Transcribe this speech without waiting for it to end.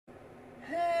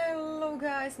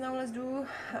guys, now let's do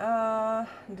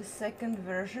the second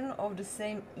version of the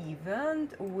same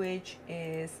event, which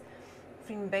is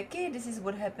Freen and Becky. This is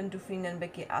what happened to Freen and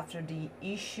Becky after the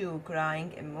issue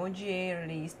crying emoji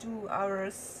released 2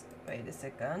 hours. Wait a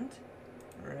second.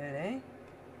 Really?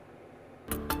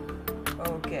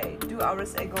 Okay, 2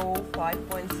 hours ago,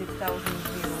 5.6 thousand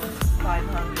views,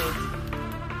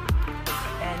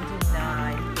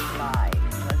 509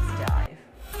 likes. Let's dive.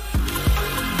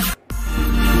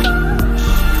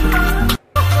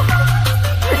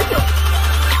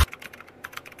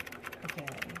 Okay.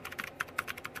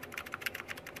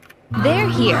 They're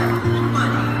here.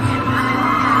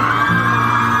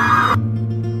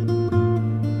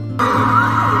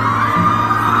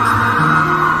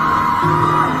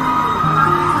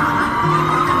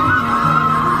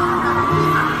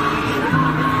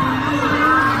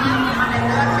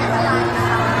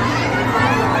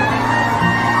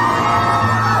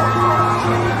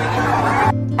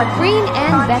 Freen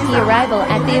and Becky arrival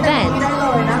at the event.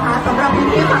 สำหรับ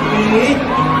พี่ฝั่งนี้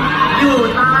อยู่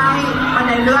ใต้บันไ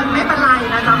ดเลื่อนไม่เป็นไร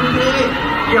นะจ๊ะพี่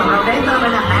เดี๋ยวเราได้เจอกั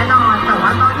นอย่างแน่นอนแต่ว่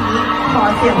าตอนนี้ขอ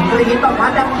เสียงกรี๊ดแบบว่า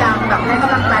ดังๆแบบให้ก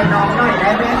ำลังใจน้องหน่อยได้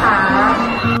ไหมคะ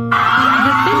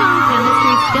The Freen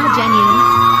chemistry still genuine.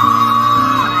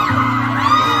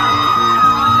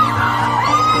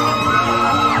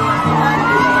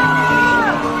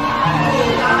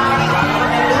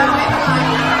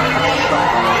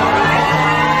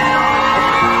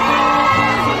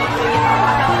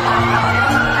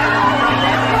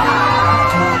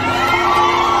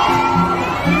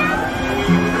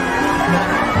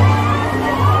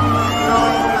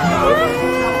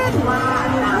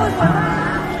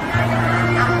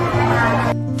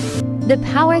 The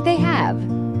power they have.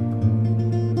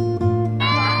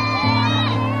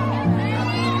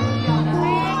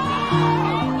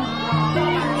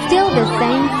 Still the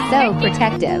same, so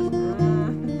protective.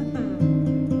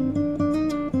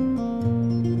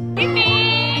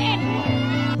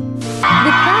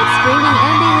 The crowd screaming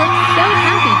and they look so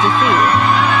happy to see.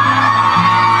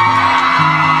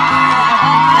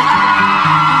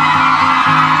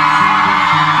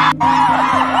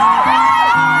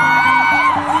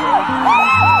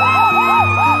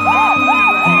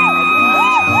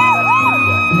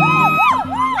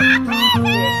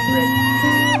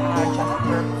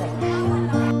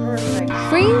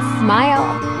 Freen's smile.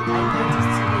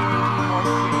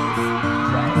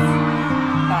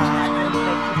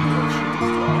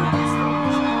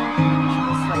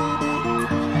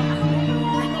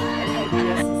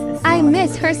 I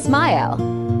miss her smile.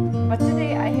 But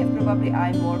today I have probably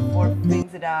eye more for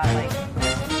things that are like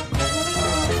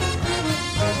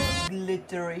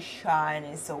glittery,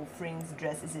 shiny. So Freen's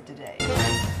dress is it today.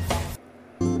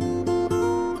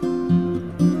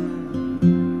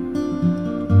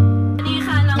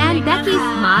 And Becky's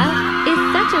smile is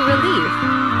such a relief.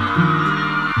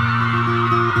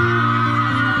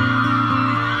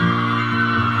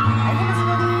 I have a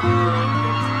strong feeling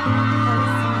that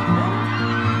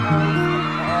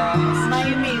ไม่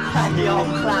มีใครยอม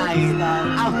ใคร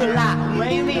เอาล่ะไม่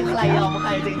มีใครยอมใคร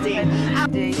จริงๆ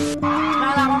น่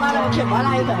ารักมากเลยเขียนว่าอะไ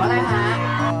รคะ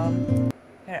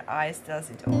her eyes tells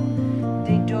it all.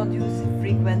 They don't use it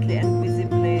frequently and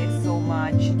visibly so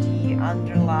much. The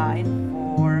underline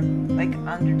for like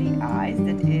under the eyes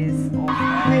that is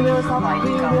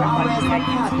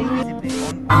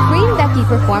Freen Becky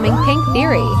performing Pink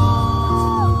Theory.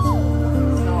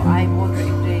 So I wonder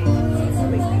if they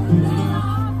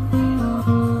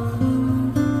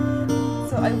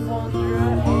so I wonder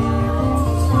if they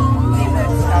were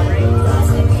discovering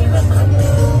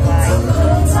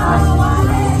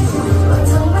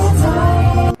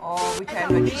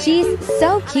She's so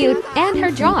cute and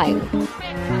her drawing.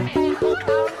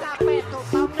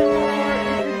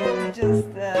 Just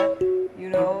you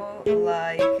know,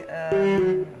 like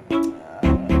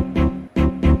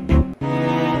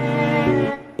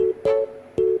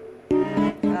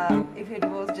if it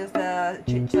was just a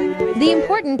The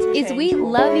important is we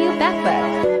love you, Becca.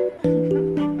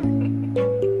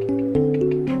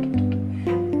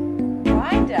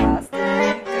 Why does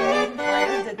that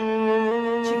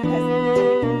chick has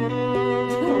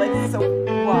like so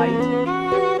wide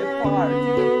apart? Is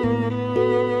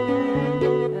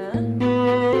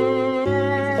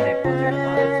it Harry Potter?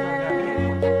 No, it's not Harry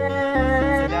Potter.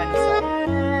 It's a dinosaur.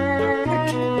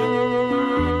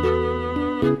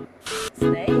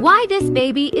 Snake? Why this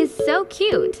baby is so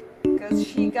cute? Because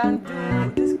she can't do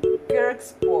this Kirk's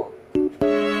walk.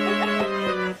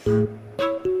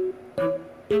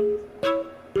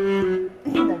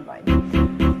 Never mind.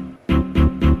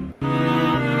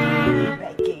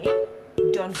 Becky,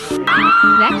 don't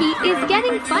worry. Becky is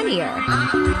getting funnier.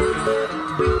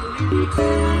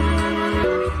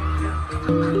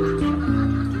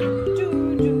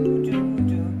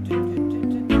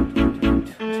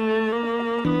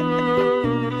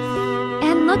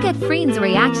 And look at Freen's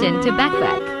reaction to Beck.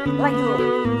 Like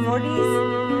for these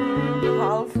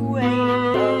halfway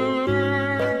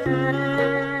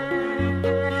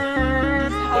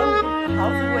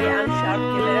unsharp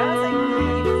cameras, I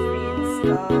believe Freen's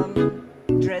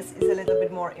dress is a little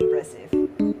bit more impressive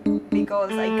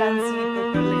because I can't see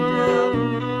properly the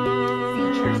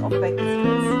features of Becky's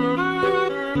dress.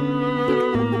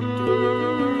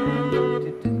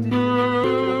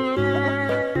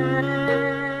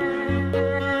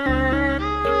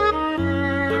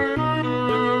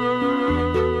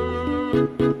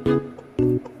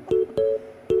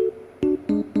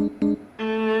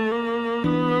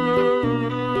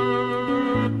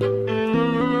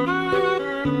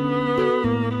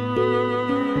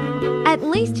 At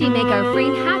least she make our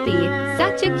Freen happy.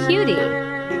 Such a cutie.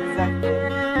 Exactly.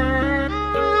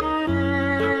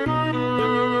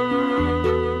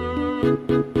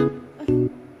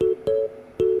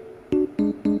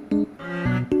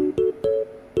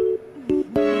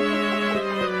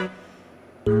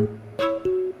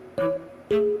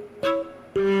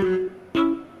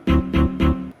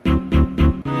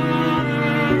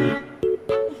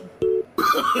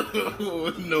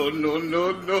 No, no, no,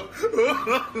 no.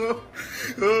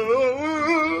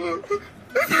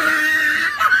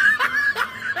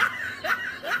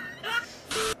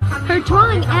 Her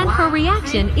drawing and her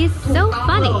reaction is so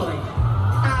funny.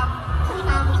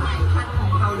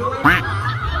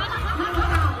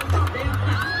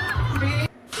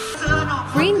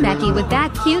 Freen Becky with that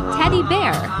cute teddy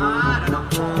bear.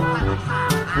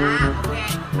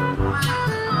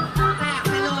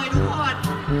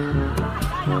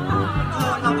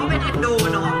 เราก็เป็นเอ็นดู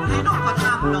เนาะให้น้องเขาท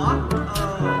ำเนาะ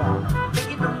ไม่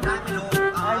คิดหนูได้ไหมลูก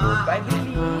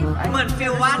เหมือนฟิ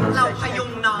ลว่าเราพยุ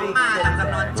งน้องมาหลังจาก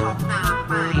นอนช็อกน้ำ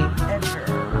ไป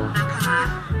นะคะ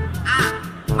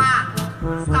มา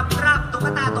สำหรับตุ๊ก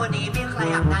ตาตัวนี้มีใคร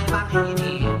อยากได้บ้างในที่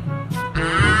นี้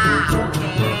โอเค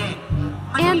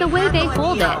And the way they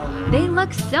hold it, they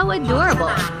look so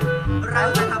adorable. เรา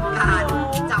จะทำการ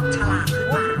จับฉลากขึ้น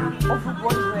มา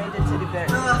What way the teddy bear?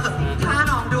 ถ้า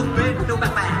น้องดูแปลกๆ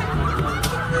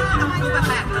น้องดูแ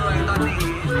ปลกๆเลยตอนนี้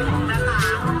นะคะ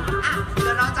เ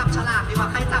ดี๋ยวเราจับฉลากดีกว่า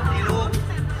ใครจับดีลูก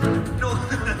ห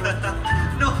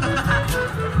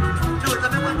นูจะ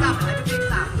เป็นคนจับให้พี่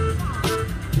จับ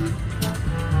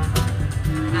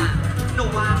หนู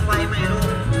วางไว้ไหมลูก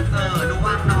หนูว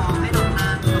างน้องให้น้อง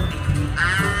นั่งตรงนี้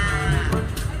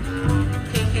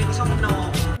เค้กชมน้อง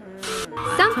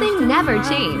Something never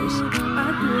change.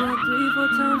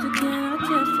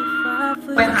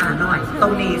 ไปหาหน่อยตร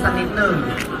งนี้สักนิดหนึ่ง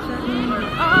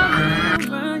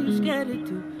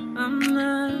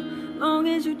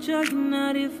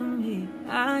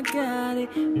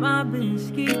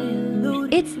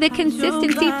It's the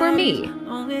consistency for me.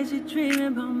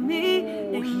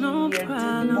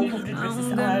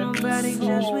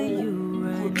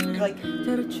 Like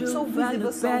so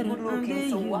visible, so good looking,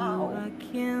 so wow.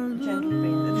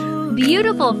 Gentleman.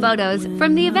 Beautiful photos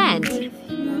from the event.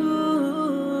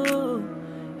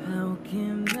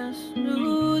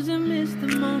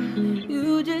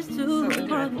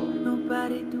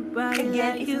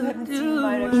 Again, if you haven't seen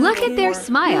my reaction Look at their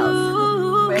smiles.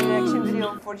 my reaction video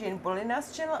for Jane Paulina's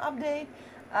channel update,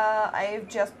 I've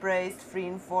just praised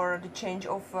Freen for the change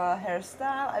of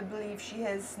hairstyle. I believe she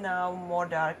has now more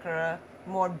darker,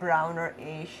 more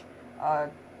browner-ish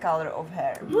color of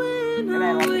hair, and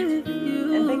I love it.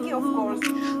 And Becky, of course,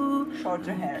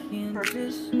 shorter hair.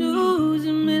 Perfect.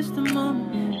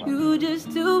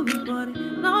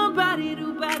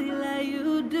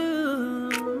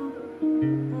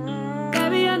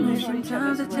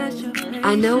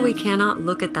 I know we cannot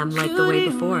look at them like the way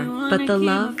before, but the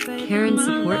love, care, and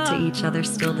support to each other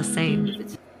still the same.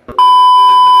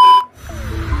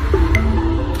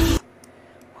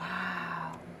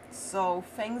 Wow. So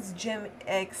thanks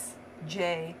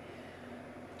GemXJ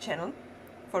channel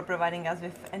for providing us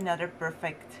with another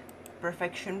perfect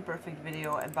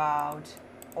video about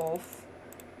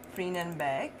Freen and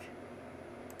Beck.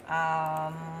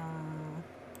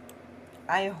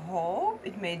 I hope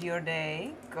it made your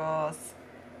day, because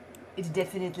it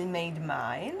definitely made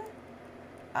mine.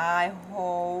 I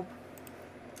hope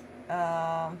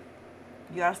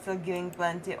you are still giving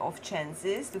plenty of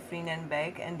chances to Freen and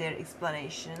Beck and their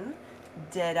explanation,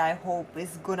 that I hope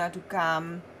is gonna to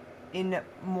come in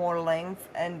more length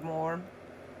and more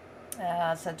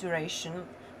saturation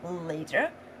later,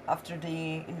 after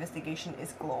the investigation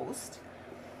is closed.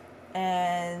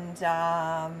 and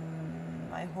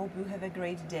I hope you have a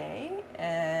great day,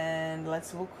 and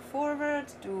let's look forward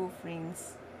to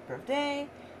Freen's birthday,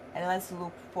 and let's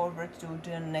look forward to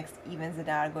the next events that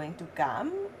are going to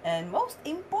come, and most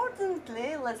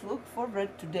importantly, let's look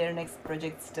forward to their next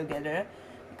projects together,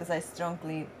 because I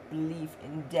strongly believe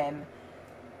in them.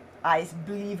 I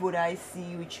believe what I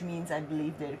see, which means I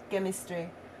believe their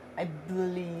chemistry. I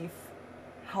believe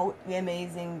how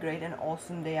amazing, great and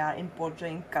awesome they are in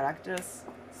portraying characters,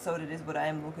 so that is what I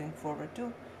am looking forward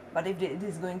to. But if it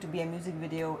is going to be a music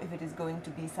video, if it is going to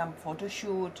be some photo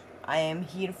shoot, I am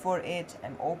here for it.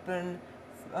 I'm open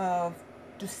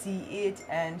to see it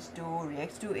and to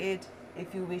react to it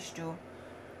if you wish to,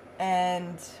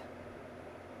 and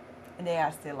they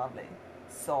are still lovely,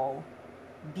 so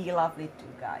be lovely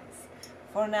too, guys.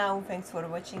 For now, thanks for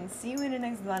watching. See you in the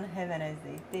next one. Have a nice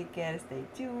day. Take care, stay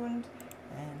tuned,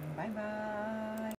 and bye bye.